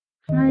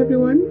Hi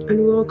everyone,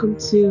 and welcome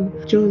to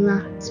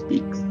Jola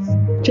Speaks.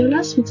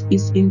 Jola Speaks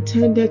is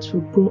intended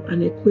to grow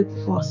and equip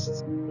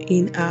us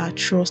in our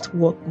trust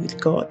walk with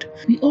God.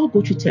 We all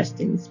go through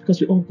testings because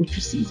we all go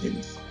through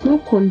seasons. No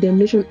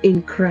condemnation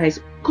in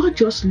Christ. God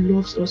just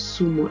loves us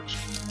so much.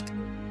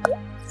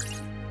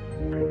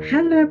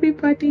 Hello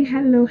everybody.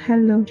 Hello.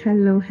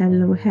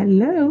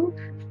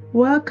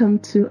 Welcome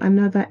to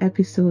another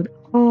episode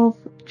of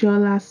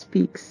Jola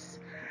Speaks.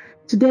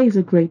 Today is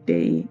a great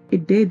day, a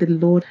day the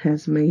Lord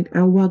has made,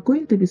 and we're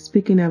going to be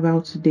speaking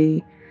about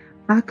today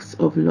acts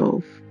of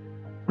love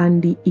and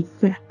the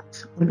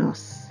effect on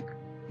us.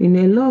 In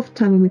a lot of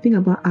time when we think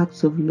about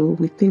acts of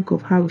love, we think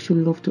of how we should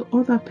love to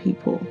other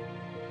people,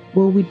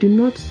 but we do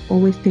not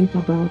always think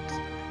about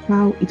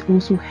how it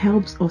also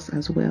helps us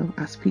as well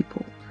as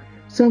people.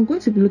 So I'm going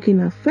to be looking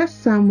at 1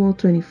 Samuel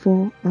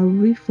 24. I'll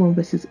read from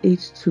verses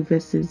 8 to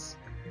verses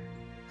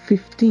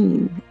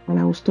 15, and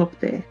I will stop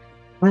there.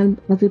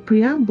 And as a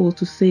preamble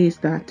to say is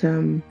that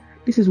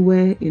this is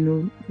where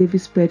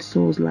David spared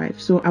Saul's life.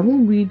 So I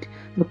won't read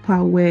the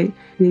part where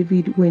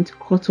David went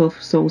cut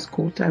off Saul's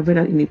coat. I've read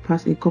that in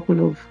a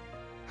couple of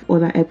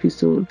other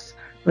episodes,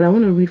 but I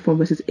want to read from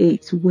verses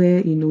 8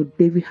 where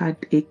David had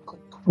a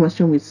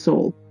conversation with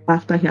Saul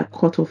after he had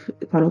cut off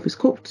part of his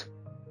coat.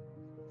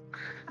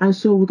 And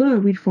so we're going to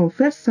read from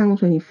 1 Samuel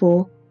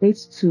 24,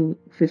 8 to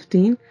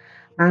 15.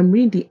 I'm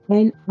reading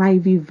the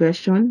NIV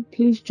version.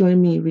 Please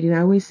join me in reading.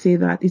 I always say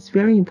that it's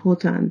very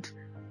important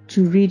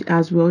to read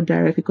as well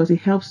direct because it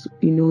helps,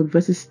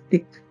 verses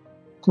stick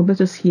compared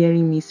to just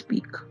hearing me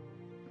speak.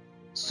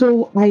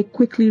 So I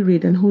quickly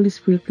read, and Holy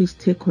Spirit, please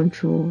take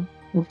control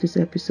of this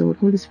episode.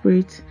 Holy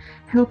Spirit,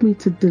 help me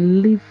to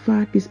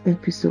deliver this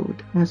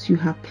episode as you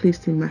have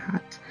placed in my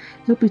heart.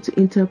 Help me to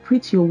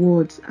interpret your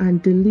words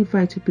and deliver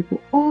it to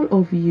people, all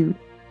of you.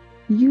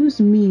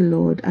 Use me,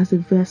 Lord, as a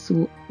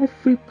vessel,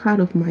 every part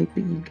of my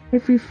being,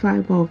 every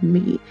fiber of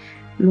me,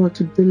 Lord,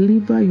 to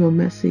deliver your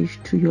message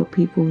to your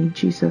people in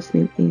Jesus'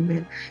 name,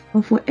 amen.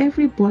 And for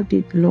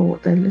everybody,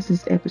 Lord, that listens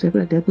to this episode,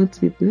 that they're going to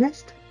be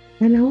blessed.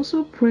 And I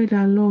also pray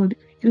that, Lord,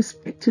 you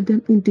speak to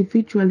them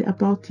individually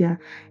about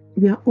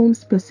their own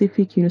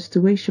specific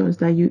situations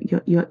that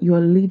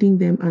you're leading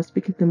them and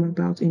speaking to them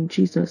about in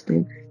Jesus'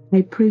 name.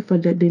 I pray for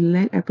that they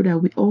learn. I pray that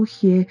we all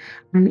hear,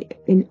 and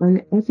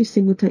every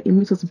single time it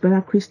makes us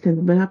better Christians,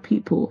 better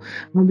people,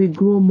 and we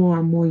grow more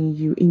and more in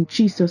you. In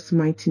Jesus'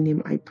 mighty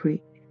name, I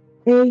pray.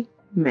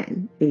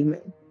 Amen. Amen.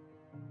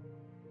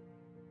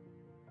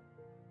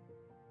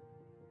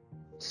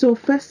 So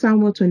 1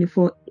 Samuel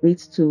 24,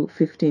 8 to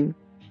 15.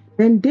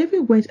 Then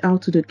David went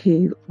out of the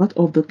cave,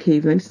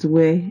 and this is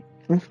where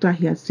after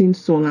he had seen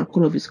Saul and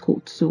cut off his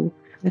coat. So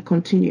I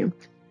continue.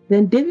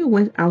 Then David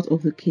went out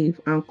of the cave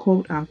and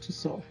called out to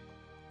Saul,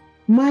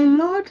 "My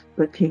lord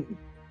the king."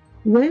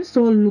 When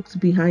Saul looked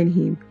behind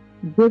him,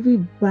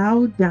 David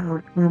bowed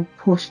down and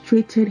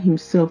prostrated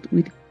himself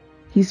with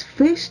his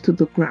face to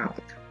the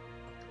ground.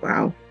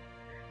 Wow.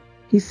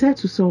 He said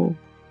to Saul,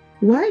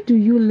 "Why do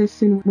you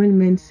listen when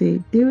men say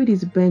David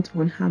is bent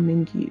on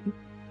harming you?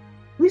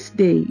 This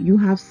day you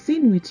have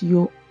seen with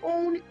your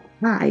own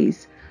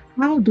eyes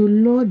how the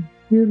Lord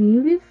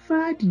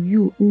delivered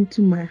you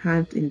into my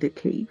hands in the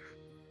cave.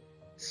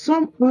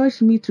 Some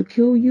urged me to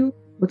kill you,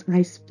 but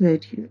I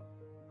spared you.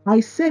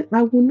 I said,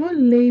 I will not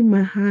lay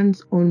my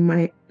hands on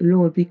my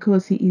Lord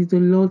because he is the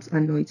Lord's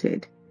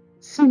anointed.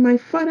 See, my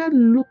father,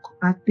 look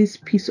at this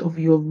piece of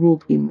your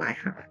robe in my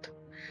hand.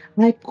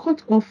 I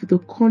cut off the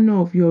corner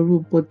of your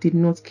robe but did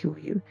not kill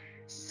you.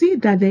 See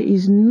that there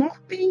is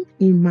nothing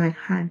in my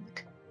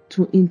hand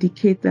to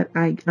indicate that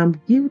I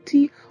am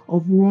guilty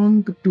of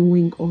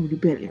wrongdoing or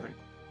rebellion.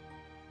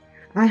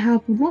 I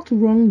have not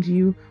wronged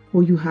you,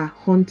 but you are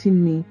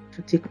haunting me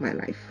to take my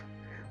life.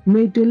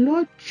 May the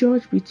Lord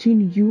judge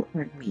between you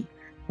and me,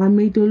 and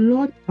may the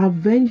Lord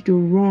avenge the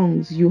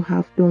wrongs you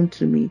have done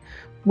to me,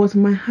 but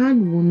my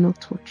hand will not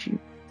touch you."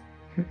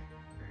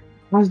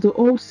 As the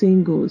old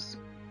saying goes,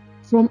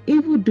 from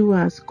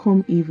evildoers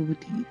come evil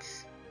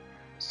deeds,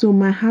 so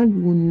my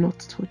hand will not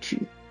touch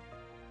you.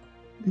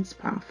 That's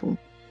powerful.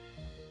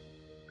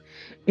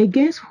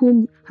 Against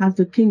whom has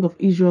the king of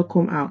Israel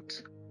come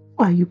out?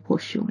 Who are you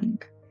pursuing?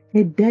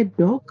 A dead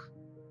dog?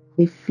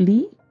 A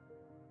flea?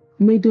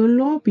 May the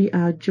Lord be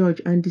our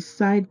judge and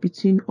decide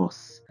between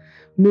us.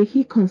 May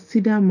he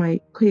consider my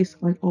case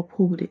and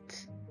uphold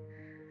it.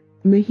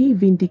 May he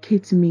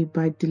vindicate me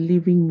by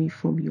delivering me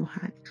from your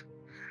hand.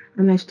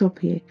 And I stop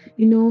here.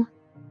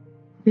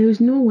 There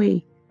is no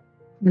way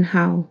and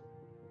how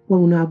God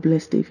will not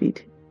bless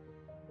David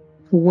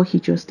for what he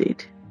just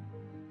did.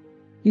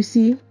 You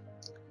see,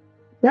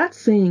 that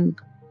saying,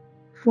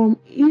 from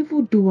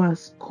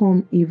evildoers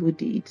come evil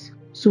deeds,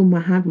 so my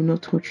hand will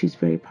not touch you, is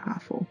very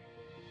powerful.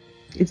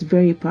 It's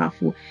very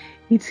powerful.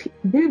 It's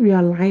very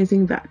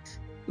realizing that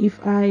if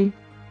I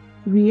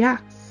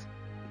react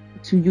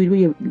to you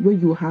the way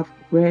you have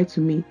read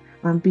to me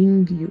and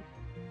being you,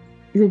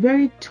 it's a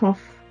very tough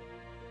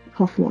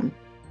one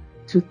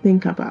to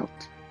think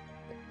about.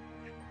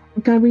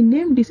 We can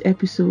rename this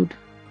episode,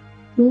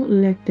 "Don't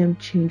let them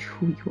change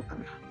who you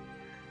are."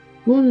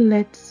 Don't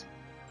let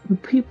the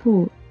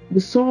people,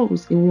 the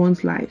souls in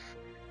one's life,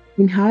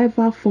 in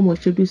however form or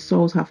shape these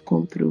souls have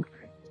come through,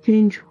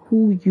 change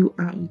who you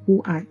are and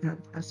who I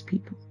am as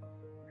people.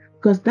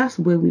 Because that's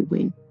where we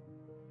win.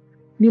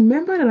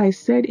 Remember that I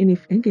said in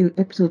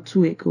episode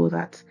 2 ago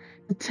that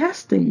the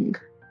testing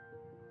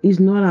is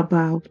not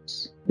about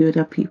the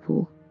other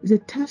people. It's a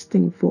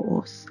testing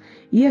for us.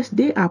 Yes,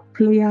 they are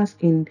players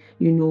in,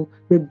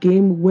 the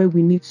game where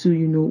we need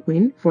to,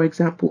 win, for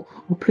example,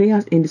 or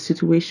players in the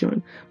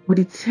situation. But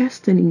the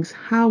testing is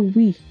how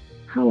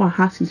our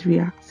heart is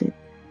reacting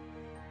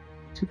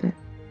to them.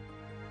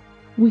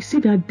 We see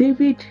that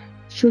David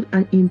showed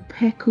an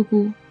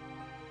impeccable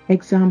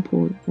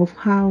example of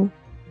how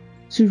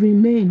to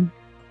remain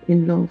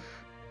in love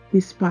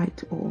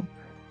despite all.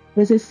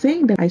 There's a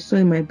saying that I saw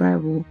in my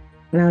Bible,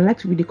 and I like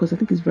to read it because I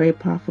think it's very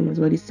powerful as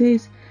well. It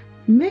says,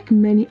 "Make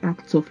many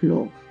acts of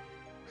love,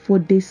 for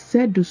they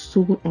set the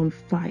soul on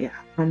fire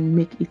and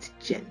make it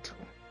gentle."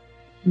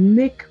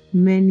 Make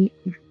many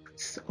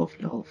acts of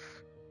love,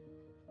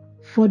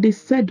 for they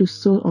set the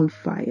soul on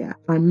fire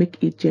and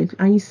make it gentle.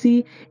 And you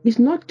see, it's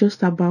not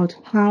just about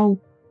how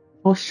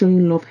us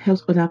showing love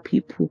helps other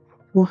people,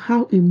 but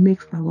how it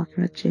makes our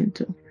heart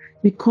gentle,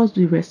 because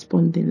we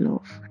respond in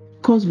love,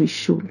 because we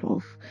show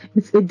love.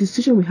 It's a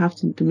decision we have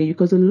to make,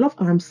 because the love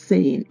I'm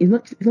saying is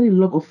not the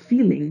love of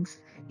feelings,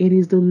 it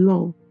is the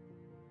love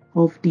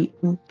of the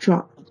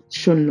actual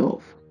action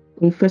love.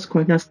 In 1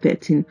 Corinthians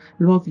 13,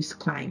 love is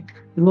kind,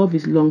 love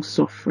is long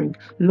suffering,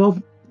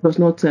 love does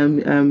not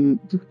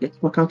give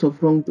account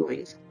of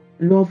wrongdoings,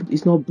 love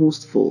is not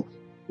boastful.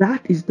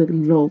 That is the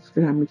love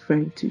that I'm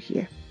referring to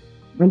here.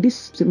 And this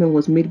statement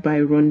was made by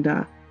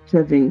Ronda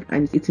Chervin,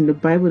 and it's in the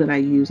Bible that I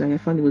use, and I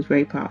found it was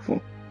very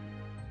powerful.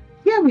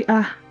 Here we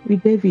are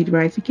with David,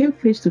 right? He came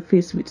face to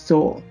face with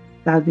Saul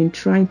that had been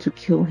trying to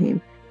kill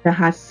him,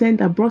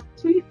 that brought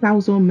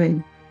 3,000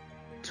 men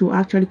to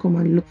actually come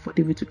and look for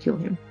David to kill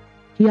him.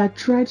 He had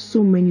tried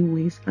so many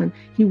ways, and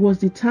he was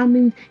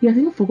determined. He had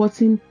even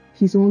forgotten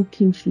his own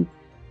kingship,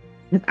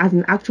 as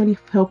in actually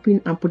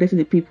helping and protecting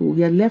the people.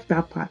 He had left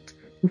that part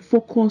to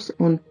focus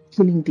on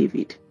killing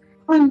David.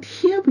 And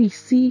here we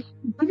see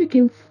David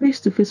came face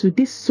to face with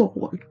this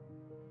Saul.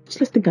 Just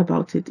let's think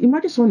about it.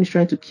 Imagine someone is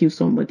trying to kill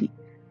somebody,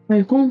 and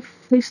you come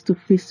face to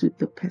face with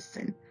the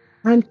person.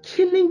 And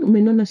killing may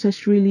not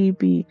necessarily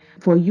be,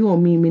 for you or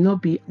me, may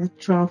not be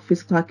actual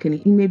physical killing.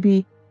 It may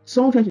be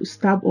someone trying to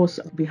stab us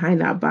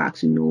behind our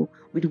backs,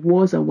 with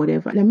words or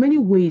whatever. There are many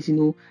ways,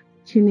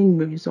 killing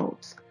may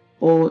result,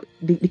 or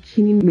the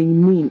killing may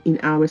mean in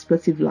our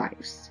respective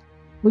lives.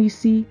 But you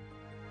see,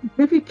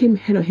 David came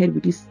head to head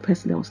with this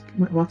person that was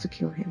about to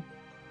kill him.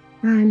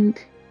 And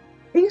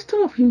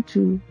instead of him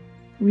to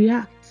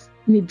react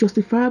in a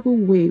justifiable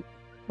way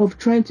of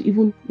trying to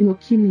even,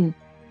 kill him,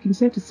 he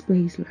decided to spare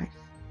his life.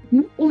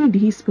 Not only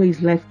did he spare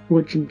his life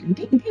grudgingly, he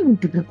didn't even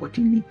do that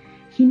grudgingly.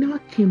 He now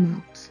came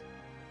out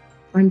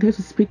and tried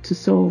to speak to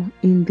Saul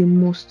in the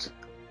most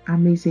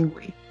amazing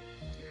way.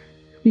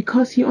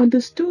 Because he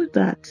understood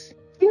that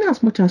in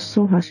as much as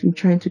Saul has been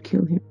trying to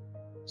kill him,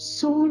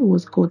 Saul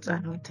was God's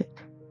anointed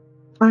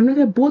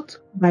both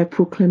by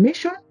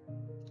proclamation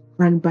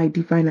and by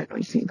divine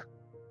anointing.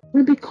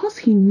 And because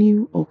he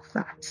knew of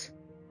that,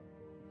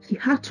 he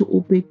had to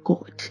obey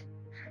God.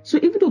 So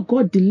even though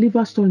God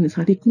delivered Saul in his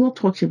hand, he could not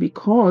touch him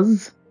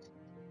because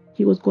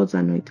he was God's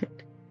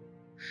anointed.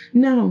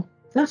 Now,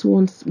 that's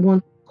one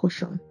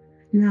caution.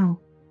 Now,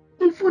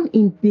 even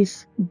in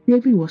this,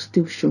 David was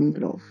still showing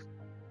love.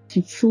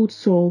 He showed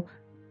Saul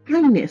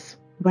kindness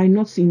by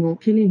not,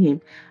 killing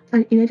him.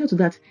 And in addition to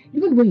that,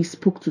 even when he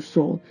spoke to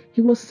Saul,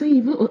 he was saying,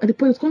 even at the point,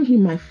 he was calling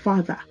him my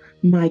father,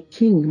 my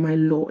king, my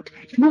Lord.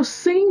 He was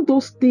saying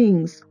those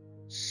things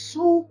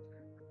so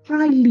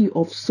highly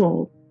of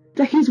Saul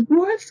that his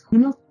words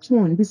could not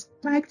turn,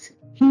 despite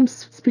him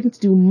speaking to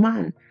the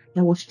man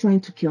that was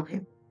trying to kill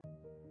him.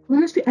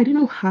 Honestly, I don't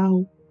know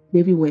how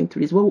David went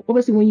through this. Well,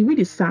 obviously, when you read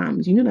the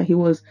Psalms, you know that he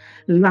was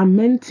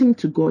lamenting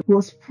to God. He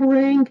was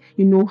praying,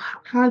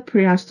 hard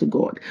prayers to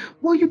God.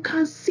 Well, you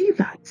can see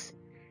that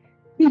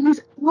in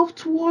his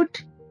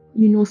outward,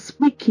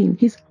 speaking,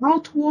 his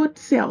outward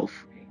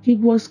self, he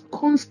was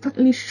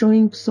constantly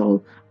showing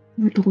Saul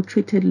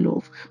unadulterated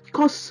love.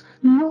 Because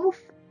love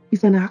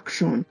is an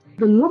action.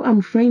 The love I'm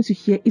referring to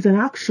here is an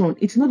action.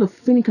 It's not a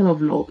feeling kind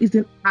of love. It's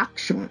an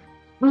action.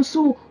 And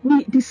so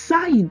we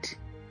decide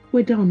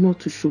whether or not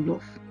to show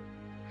love.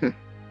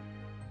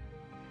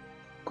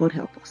 God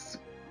help us.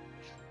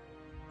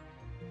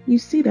 You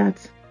see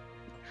that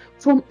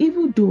from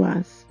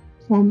evildoers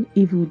come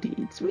evil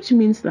deeds, which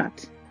means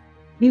that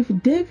if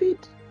David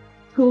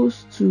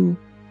chose to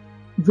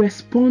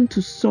respond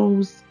to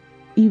Saul's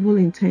evil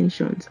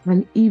intentions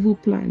and evil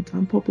plans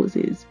and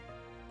purposes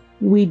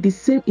with the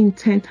same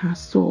intent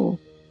as Saul,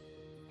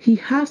 he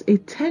has a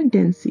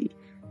tendency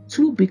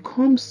to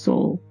become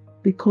Saul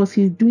because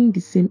he's doing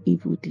the same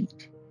evil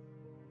deed.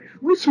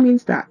 Which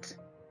means that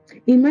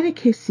in many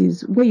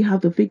cases where you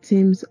have the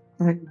victims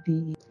and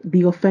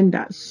the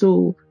offenders,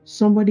 so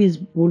somebody is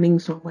bullying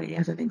somebody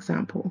as an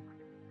example,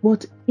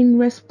 but in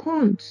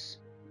response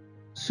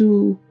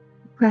to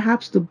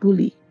perhaps the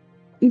bully,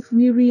 if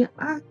we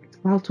react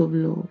out of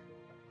love,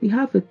 we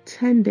have a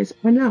tendency.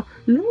 And now,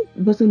 love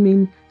doesn't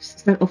mean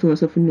stand up for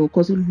yourself, no,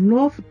 because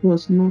love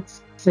does not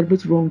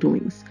celebrate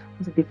wrongdoings.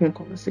 It's a different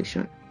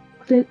conversation.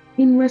 But then,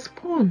 in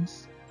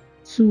response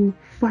to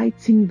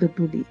fighting the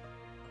bully,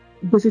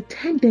 there's a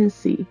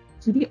tendency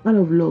to be out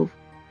of love.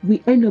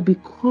 We end up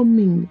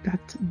becoming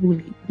that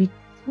bully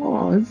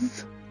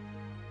because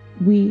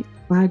we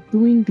are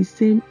doing the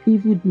same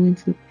evil doing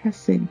to the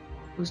person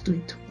who's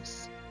doing to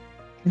us.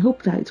 I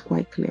hope that it's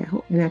quite clear.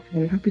 And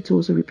I'm happy to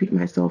also repeat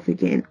myself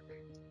again.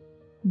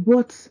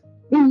 But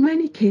in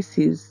many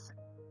cases,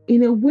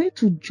 in a way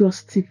to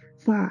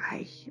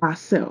justify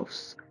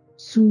ourselves,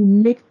 to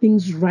make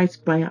things right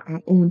by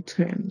our own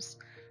terms,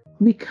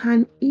 we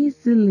can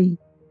easily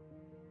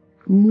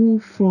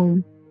move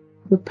from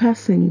the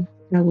person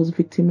that was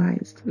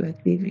victimized,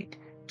 like David,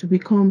 to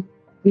become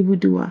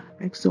evildoer,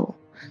 like Saul.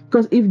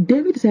 Because if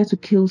David decides to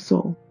kill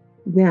Saul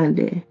there and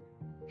there,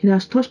 he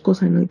has touched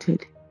God's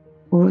anointed,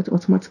 or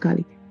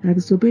automatically he has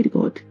disobeyed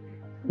God,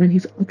 and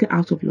he's acting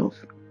out of love.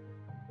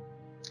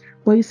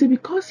 But you see,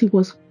 because he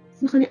was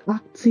constantly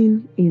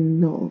acting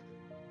in love,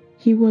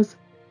 he was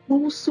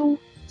also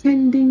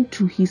tending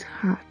to his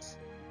heart,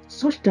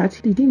 such that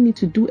he didn't need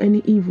to do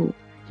any evil.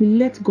 He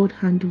let God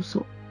handle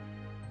so.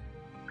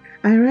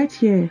 I write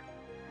here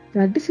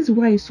that this is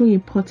why it's so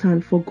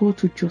important for God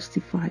to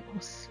justify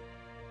us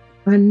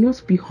and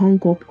not be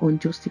hung up on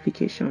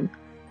justification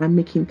and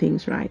making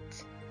things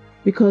right.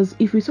 Because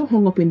if we're so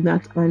hung up in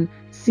that and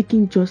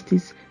seeking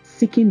justice,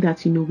 seeking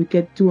that, we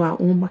get to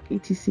our own back,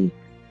 etc.,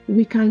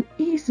 we can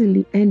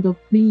easily end up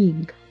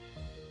being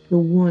the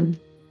one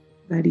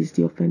that is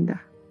the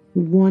offender,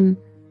 the one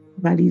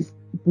that is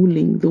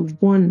bullying, the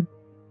one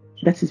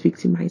that is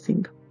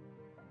victimizing.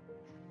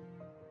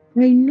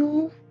 I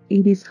know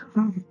it is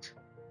hard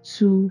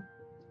to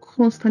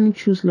constantly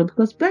choose love,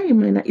 because bear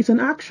in mind that it's an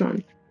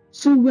action.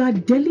 So we are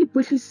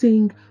deliberately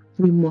saying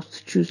we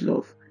must choose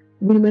love.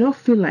 We may not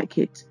feel like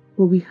it,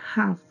 but we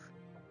have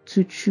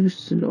to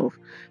choose to love.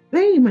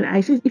 Bear in mind,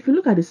 I said, if you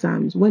look at the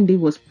Psalms, when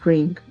David was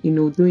praying,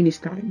 during this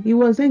time, he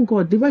was saying,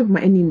 God, deliver me from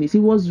my enemies. He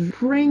was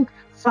praying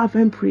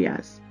fervent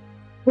prayers.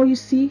 But you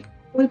see,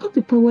 when it got to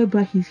the point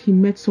whereby he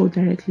met Saul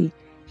directly,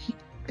 he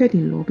acted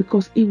in love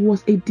because it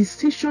was a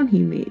decision he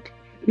made.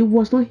 It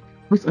was not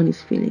based on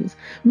his feelings.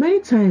 Many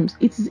times,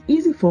 it is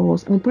easy for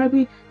us and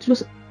probably to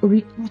just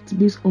react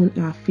based on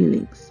our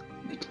feelings,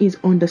 which is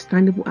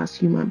understandable as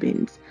human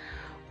beings.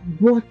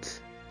 But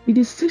the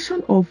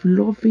decision of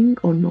loving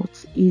or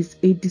not is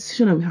a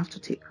decision that we have to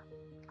take.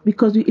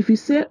 Because if you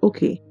say,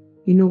 okay,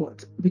 you know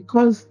what,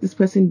 because this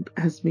person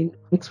has been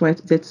X, Y,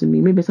 Z to me,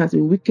 maybe it has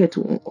been wicked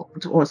to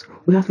us,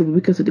 we have to be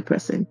wicked to the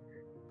person.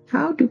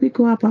 How do we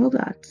go about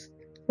that?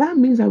 That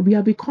means that we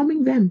are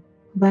becoming them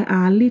by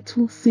our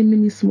little,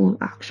 seemingly small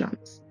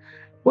actions.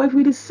 But if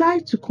we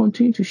decide to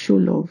continue to show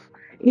love,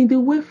 in the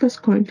way 1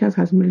 Corinthians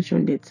has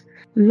mentioned it,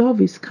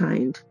 love is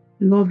kind,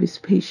 love is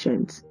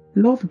patient,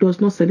 love does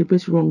not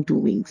celebrate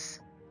wrongdoings,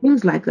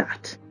 things like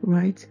that,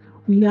 right?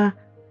 We are,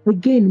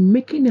 again,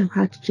 making our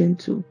heart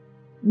gentle.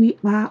 We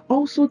are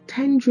also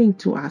tendering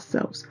to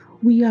ourselves.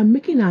 We are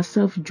making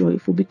ourselves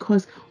joyful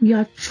because we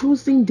are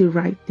choosing the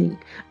right thing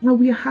and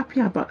we are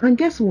happy about it. And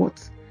guess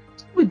what?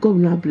 God will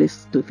not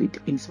bless David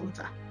in his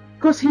matter,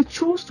 because he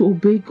chose to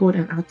obey God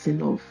and act in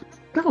love.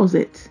 That was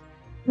it.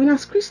 And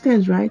as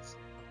Christians, right,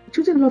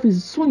 choosing love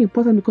is so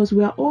important because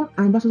we are all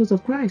ambassadors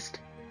of Christ.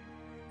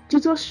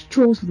 Jesus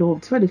chose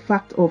love, despite the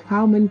fact of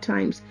how many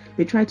times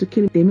they tried to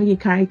kill him. They made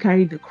him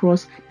carry the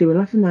cross. They were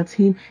laughing at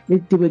him. They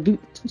were giving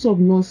some sort of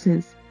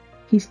nonsense.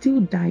 He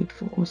still died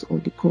for us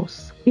on the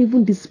cross,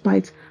 even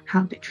despite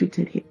how they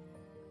treated him.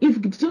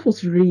 If Jesus was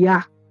to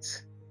react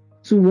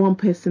to one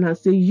person and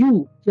say,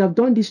 you have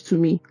done this to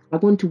me, I'm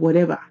going to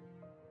whatever,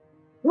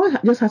 what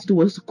I just had to do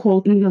was to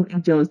call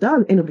angels. That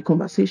was the end of the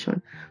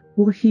conversation.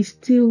 But he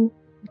still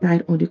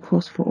died on the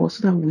cross for us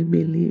so that we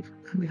may live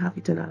and we have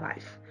eternal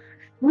life.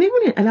 And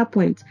even at that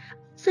point,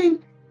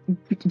 saying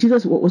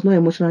Jesus was not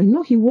emotional.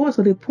 No, he was.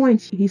 At the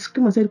point, he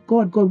screamed and said,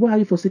 God, God, why are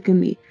you forsaking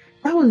me?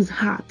 That was his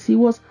heart. He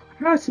was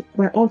hurt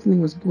by all things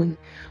he was going.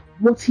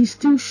 But he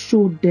still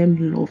showed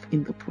them love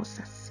in the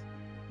process.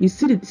 You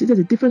see, there's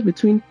a difference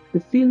between the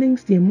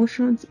feelings, the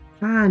emotions,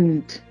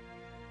 and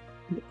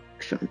the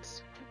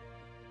actions.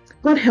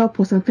 God help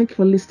us, and thank you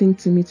for listening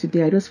to me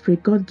today. I just pray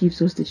God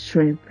gives us the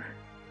strength,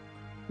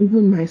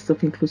 even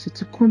myself inclusive,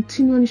 to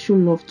continually show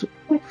love to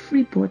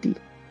everybody,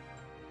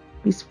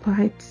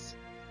 despite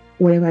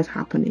whatever is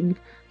happening,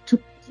 to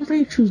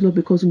constantly choose love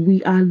because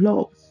we are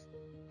love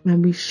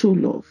and we show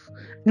love.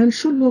 And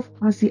show love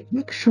as the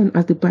action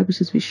as the Bible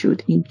says we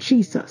should. In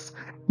Jesus'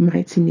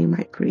 mighty name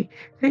I pray.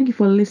 Thank you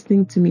for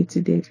listening to me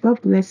today.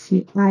 God bless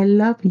you. I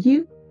love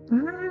you.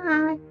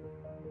 Bye.